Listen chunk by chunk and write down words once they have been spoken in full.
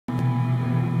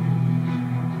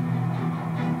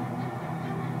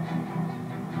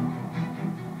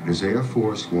As Air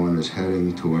Force One is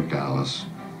heading toward Dallas,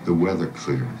 the weather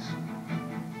clears.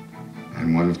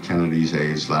 And one of Kennedy's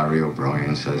aides, Larry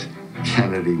O'Brien, says,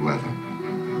 "Kennedy weather."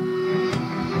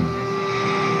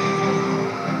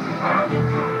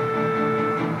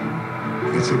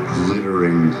 It's a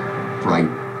glittering, bright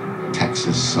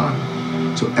Texas sun.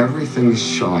 So everything's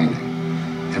shining,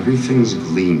 everything's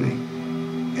gleaming.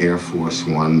 Air Force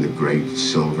One, the great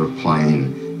silver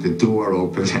plane, the door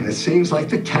opens, and it seems like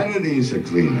the Kennedys are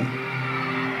gleaming.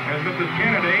 As Mrs.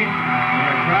 Kennedy, and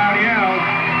the crowd yells,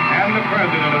 and the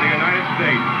President of the United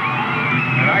States.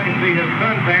 And I can see his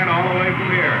suntan all the way from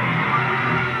here.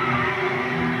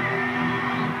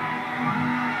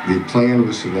 The plan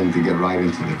was for them to get right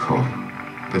into the car.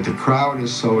 But the crowd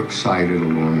is so excited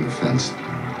along the fence.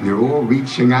 They're all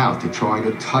reaching out to try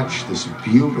to touch this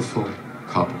beautiful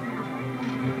couple.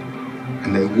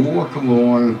 And they walk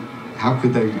along. How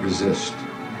could they resist?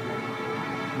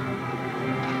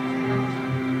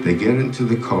 They get into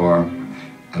the car,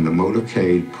 and the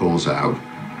motorcade pulls out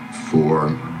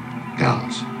for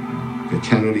Dallas. The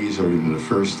Kennedys are in the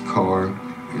first car.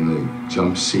 In the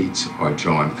jump seats are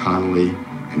John Connally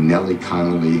and Nellie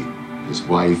Connally, his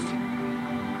wife.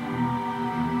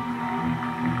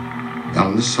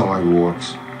 On the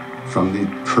sidewalks, from the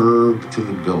curb to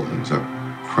the buildings, are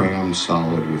crammed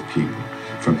solid with people.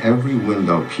 From every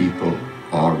window, people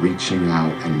are reaching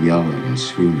out and yelling and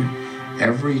screaming.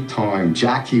 Every time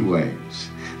Jackie waves,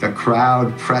 the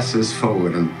crowd presses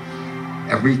forward, and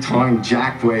every time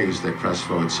Jack waves, they press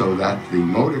forward, so that the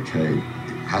motorcade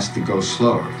has to go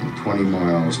slower, from 20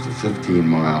 miles to 15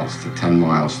 miles to 10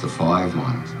 miles to 5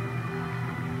 miles.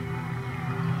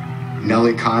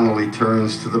 Nellie Connally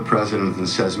turns to the president and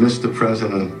says, "Mr.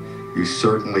 President, you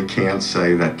certainly can't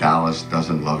say that Dallas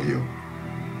doesn't love you."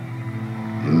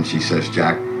 And she says,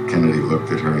 Jack Kennedy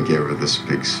looked at her and gave her this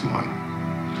big smile.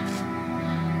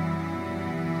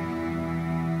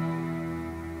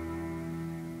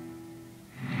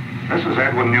 This is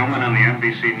Edwin Newman in the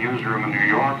NBC newsroom in New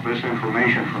York. This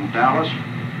information from Dallas.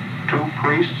 2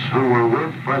 priests who were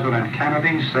with President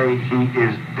Kennedy say he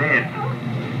is dead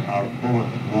of bullet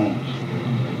wounds.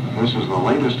 This is the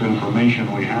latest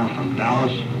information we have from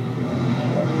Dallas.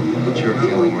 What's your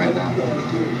feeling right now?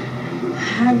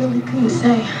 I really couldn't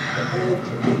say.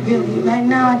 Really, right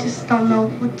now I just don't know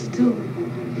what to do.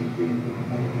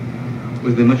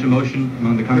 Was there much emotion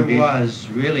among the congregation? There was.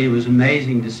 Really, it was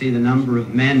amazing to see the number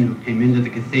of men who came into the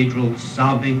cathedral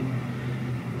sobbing,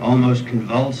 almost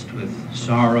convulsed with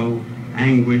sorrow,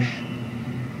 anguish.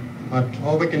 But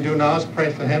all we can do now is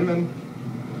pray for him, and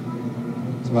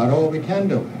it's about all we can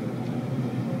do.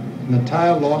 An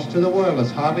entire loss to the world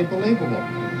is hardly believable.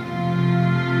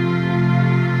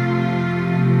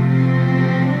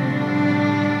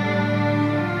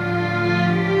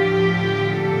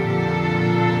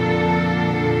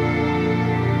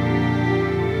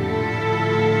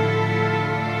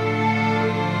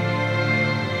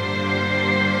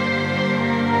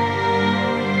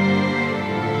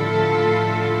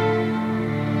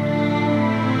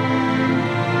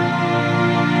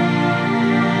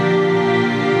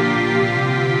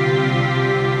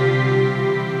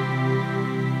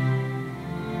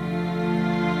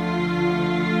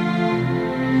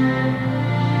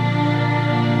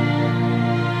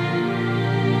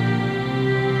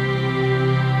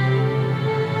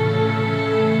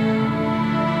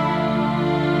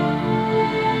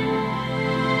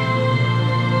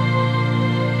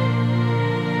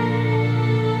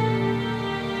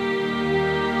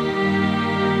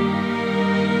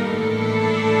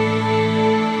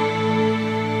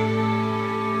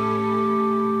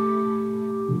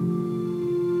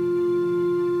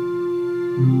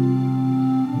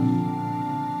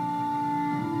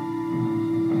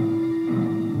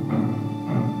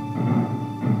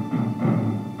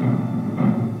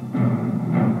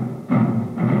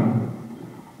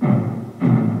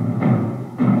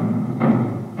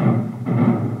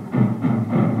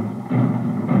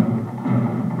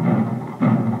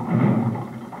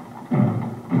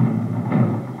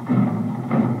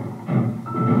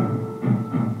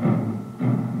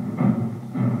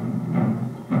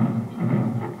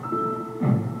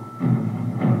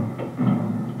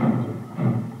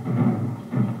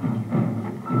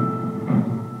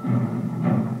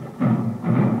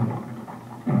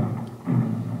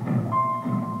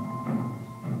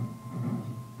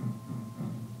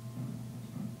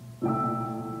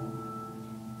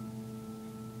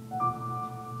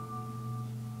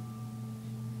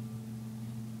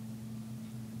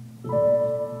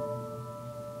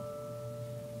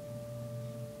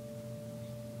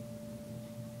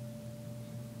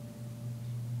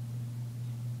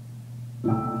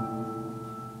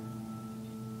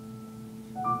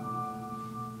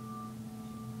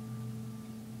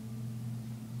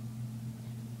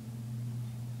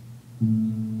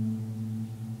 you.